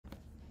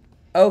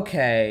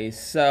Okay,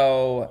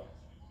 so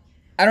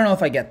I don't know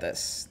if I get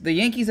this. The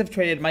Yankees have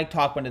traded Mike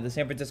Tauchman to the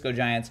San Francisco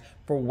Giants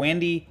for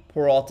Wandy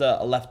Peralta,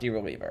 a lefty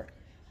reliever.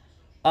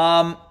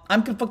 I'm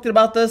conflicted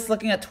about this.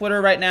 Looking at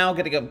Twitter right now,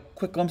 getting a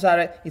quick glimpse at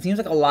it, it seems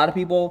like a lot of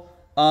people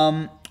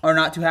are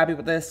not too happy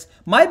with this.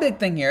 My big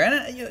thing here,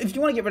 and if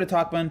you want to get rid of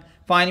Tauchman,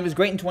 fine. He was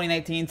great in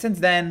 2019. Since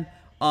then,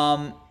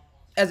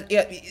 as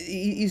yeah,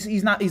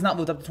 he's not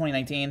moved up to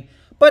 2019.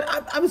 But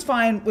I was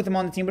fine with him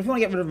on the team. But if you want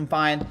to get rid of him,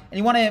 fine. And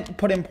you want to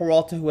put in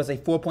Peralta, who has a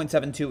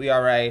 4.72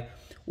 ERA,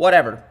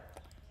 whatever.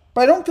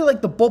 But I don't feel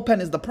like the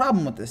bullpen is the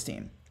problem with this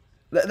team.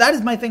 That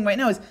is my thing right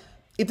now. Is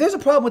if there's a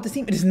problem with this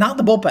team, it is not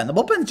the bullpen. The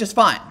bullpen is just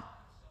fine.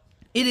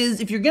 It is,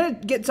 if you're going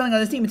to get something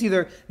on this team, it's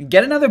either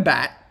get another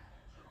bat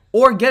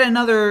or get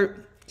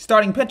another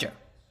starting pitcher.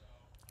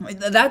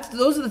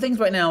 Those are the things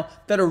right now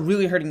that are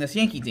really hurting this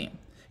Yankee team.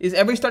 Is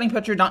every starting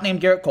pitcher not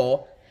named Garrett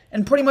Cole,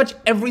 and pretty much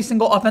every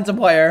single offensive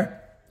player,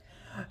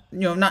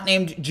 not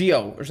named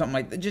Gio or something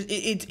like that. Just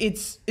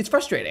it's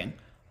frustrating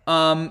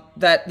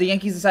that the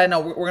Yankees decided,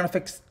 no, we're going to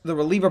fix the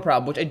reliever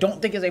problem, which I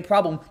don't think is a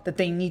problem that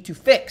they need to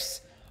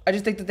fix. I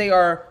just think that they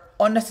are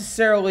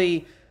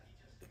unnecessarily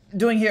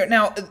doing here.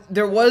 Now,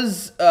 there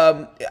was,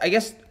 I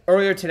guess,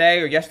 earlier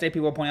today or yesterday,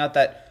 people were pointing out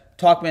that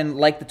Tauchman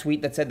liked the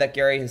tweet that said that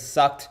Gary has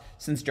sucked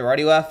since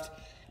Girardi left.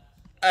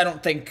 I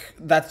don't think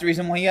that's the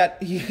reason why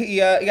he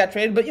got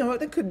traded, but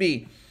there could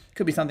be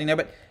something there.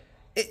 But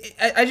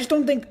I just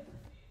don't think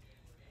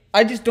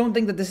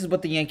that this is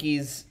what the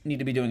Yankees need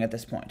to be doing at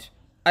this point.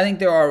 I think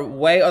there are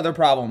way other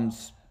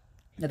problems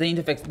that they need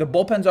to fix. The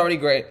bullpen's already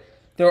great.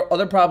 There are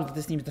other problems that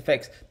this needs to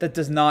fix that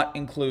does not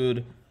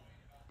include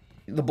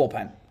the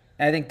bullpen.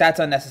 And I think that's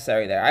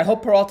unnecessary there. I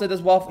hope Peralta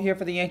does well here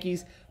for the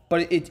Yankees,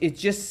 but it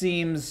just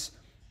seems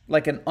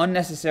like an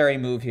unnecessary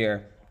move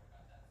here.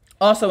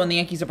 Also, when the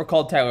Yankees have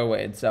recalled Tyler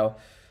Wade, so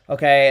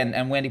okay, and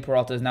Wandy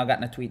Peralta has now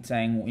gotten a tweet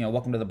saying,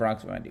 welcome to the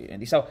Bronx,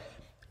 Wandy. So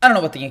I don't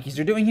know what the Yankees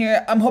are doing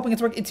here. I'm hoping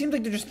it's working. It seems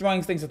like they're just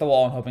throwing things at the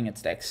wall and hoping it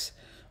sticks.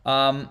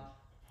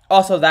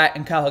 Also, that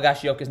and Kyle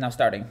Higashioka is now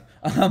starting.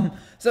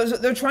 So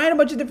they're trying a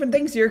bunch of different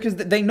things here because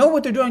they know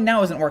what they're doing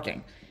now isn't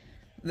working.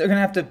 They're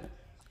gonna have to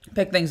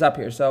pick things up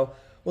here. So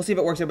we'll see if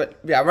it works here. But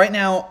yeah, right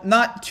now,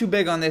 not too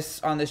big on this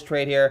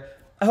trade here.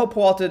 I hope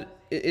Peralta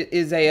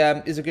is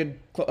a good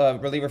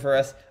reliever for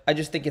us. I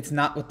just think it's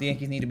not what the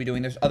Yankees need to be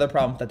doing. There's other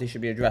problems that they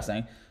should be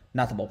addressing,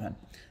 not the bullpen.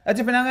 That's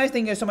it for now, guys.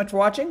 Thank you guys so much for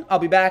watching. I'll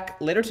be back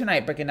later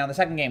tonight breaking down the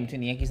second game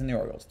between the Yankees and the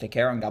Orioles. Take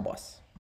care and God bless.